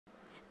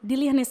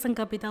Díli hanesan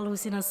capital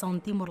nação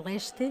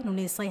Timor-Leste, no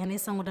nesai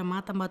hanesan oda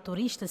mata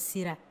turista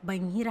sira,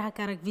 banhira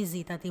hakarak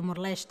visita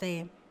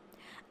Timor-Leste.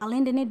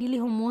 Além de Díli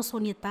homoso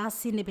Iha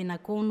Tasi nebe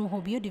Nakonu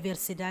ho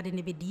biodiversidade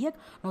nebe diak,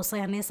 no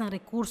sai hanesan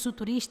recurso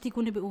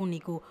turístico nebe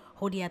único,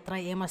 hodi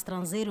atrai ema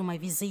estrangeiro mai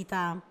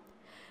visita.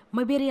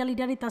 Mas a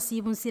realidade Tasi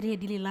Ibun sira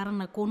Díli Laiha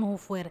Nakonu ho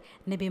Foer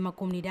nebe uma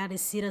comunidade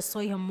sira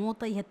soi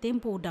mota e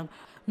tempo udang,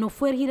 no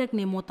Foer hirak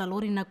ne mota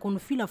lori Nakonu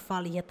fila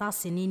fala Iha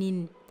Tasi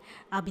ninin.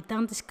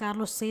 Habitantes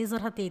Carlos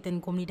César hateten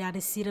comunidade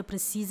sira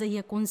precisa e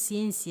a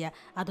consciência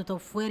ato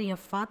Foer Iha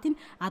fatin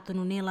ato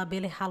nunela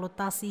bele halo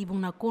Tasi Ibun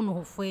Nakonu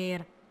ho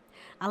Foer.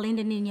 Além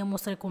de ninha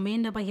mostra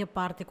recomenda para a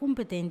parte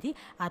competente,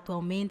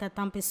 atualmente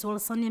tem pessoal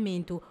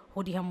saneamento,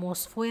 onde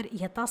hamos Foer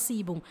Iha Tasi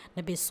Ibun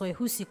na pessoa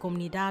husi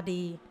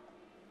comunidade.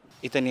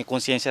 Itani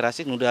consciência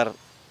rasi nudar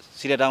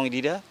cidadão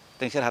idida,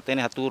 tem ser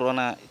hatene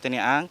haturona itani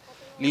ang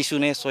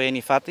lisune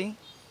soyeni fatin,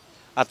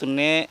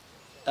 atune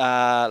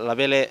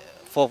labele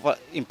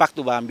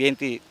impacto ba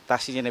ambiente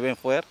Tasi ne ben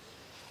Foer.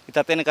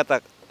 Ita tene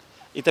kata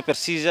ita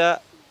precisa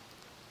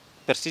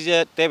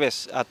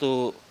tebes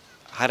atu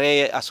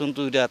hare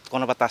assunto da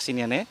kona Tasi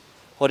ne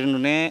hori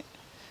nune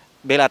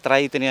bela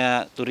atrai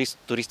tenia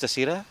turista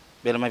sira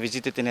bela ma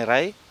visita tenia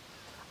rai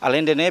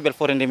além de ne bel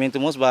for rendimento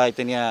mos ba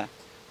tenia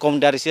como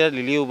dari sira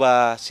liliu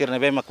ba sira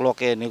ne ma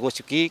coloque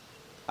negócio ki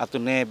atu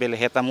ne bela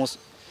hetamos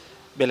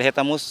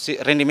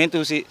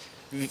rendimento si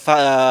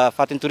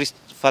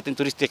fatin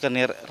turística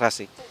ne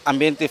rasi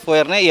ambiente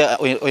Foer ne ya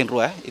oin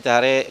rua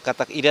itare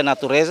kata ida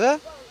natureza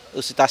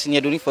usi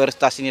Tasinya duni Foer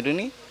Tasinya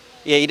duni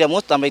ya ida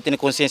mos tambah tenia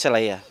consciência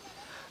Laiha.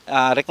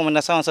 A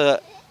recomendação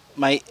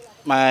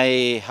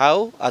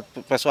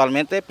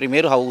pessoalmente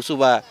primeiro how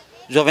usuba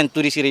jovem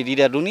turista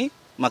de duni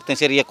mak tem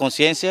seria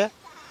consciência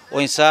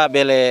ou insa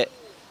bele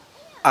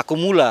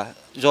acumula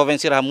jovem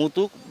sira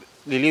mutu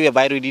liliu e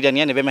bairro de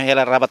dania nebe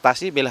mahela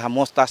rabatasi bele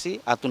hamos Tasi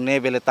atune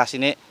bele Tasi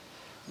ne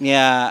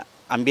nia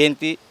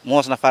ambiente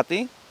mos na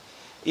fati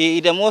e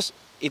idamos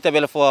ita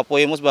bele fo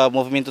apoiamos ba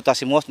movimento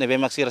Tasi mos nebe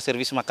mak sira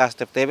serviço makas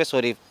tebe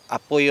sobre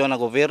apoio na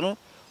governo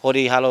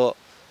hori halo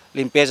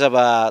limpeza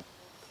ba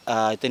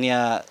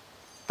tenia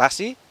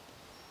Tasi,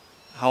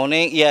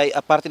 haone ia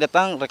a parte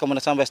datang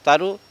recomendação do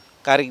estado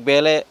carig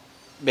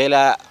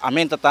bela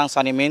aumenta tang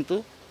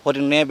saneamento,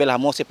 hori ne bela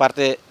mose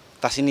parte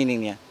Tasi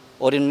nininha,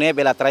 hori ne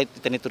bela atrai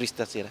teni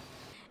turista sira.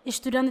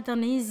 Estudante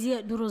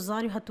Tanésia do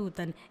Rosário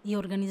Hatutan e a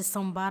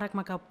organização Barak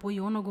mak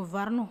apoio no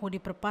governo onde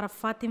prepara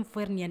fatim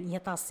Foernian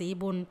Iha Tasi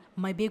Ibun,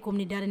 mas bem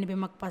comunidade nebe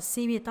mak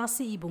passeio Iha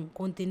Tasi Ibun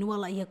continua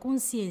lá a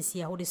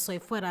consciência onde só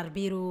Foer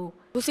arbiro.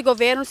 O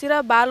governo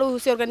sira balu,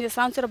 o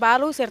organização sira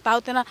balu, sertau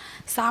tena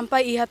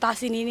sampai Iha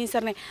Tasi nini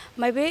serne,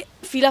 mas bem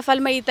fila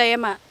falma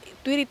itaema.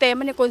 Tuiri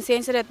tema ne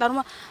consciência de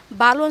tarma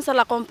balu ansa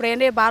la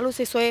compreende balu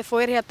se só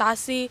Foer Iha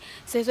Tasi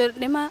se só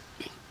nema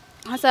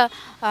asa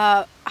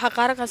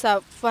hakara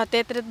kasa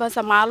fatetret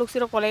basa malu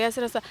sira colega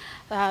sira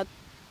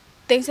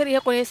tem ser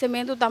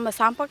reconhecimento da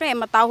sampa que é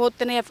matar o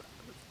outro né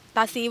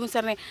Tasi Ibun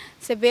serne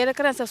se ver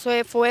que essa só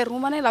Foer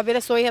ruma né la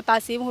ver só Iha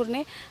Tasi Ibun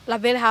né la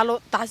ver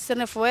halo Tasi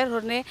serne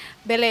Foer né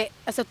bele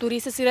essa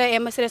turista sira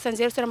ema sira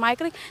estrangeiro sira mai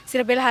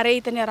sira bele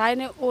harei tene rai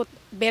né o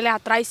bele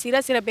atrai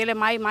sira bele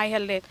mai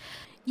hellet.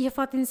 Iha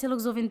fatin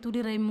selok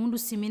juventude Raimundo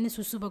Simene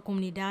susuba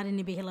comunidade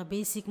nebe hela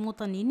basic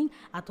mota nini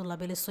ato la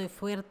bele soi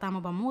Foer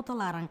tama ba mota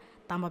larang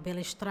tama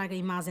bele estraga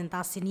Imagen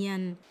Tasi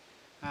nian.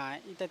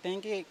 Ita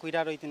tem que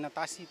cuidar do itina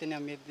Tasi tem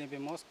a medo nebe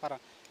mos para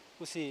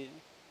usi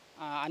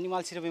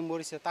animal sira bem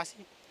morir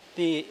Tasi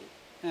te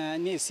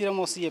ni sira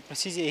mos ia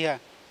precisa ia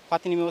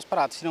fatin mos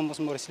para sira mos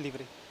morir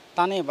livre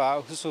tane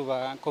ba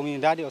susuba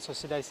comunidade ou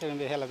sociedade sira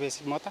bem hela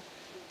basic mota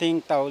tem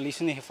tau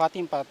lisune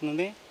fatin para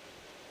nune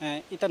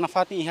ita na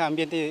fatin ia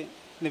ambiente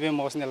nebe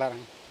mos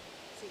nelarang.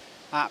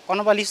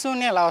 Quando baliso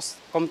ne laos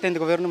competente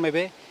governo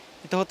mebe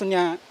itu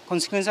hotunya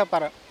consciência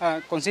para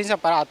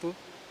atu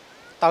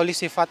tauli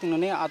se fatin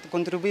nune atu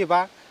contribui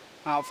ba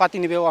fatin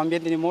nebe o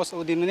ambiente ne mos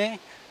o dinune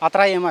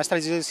atrai mais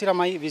sira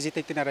mai visita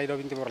itinerário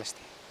do Timor-Leste.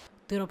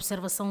 Ter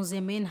observação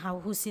zemen how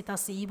husi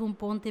Tasi Ibun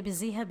ponte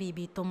bezerra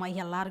bibi toma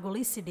ia largo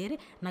licidere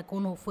na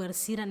kono Foer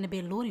sira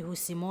nebe lori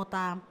husi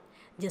mota.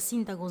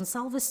 Jacinta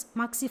Gonçalves,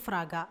 Maxi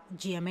Fraga,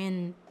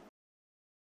 GMN.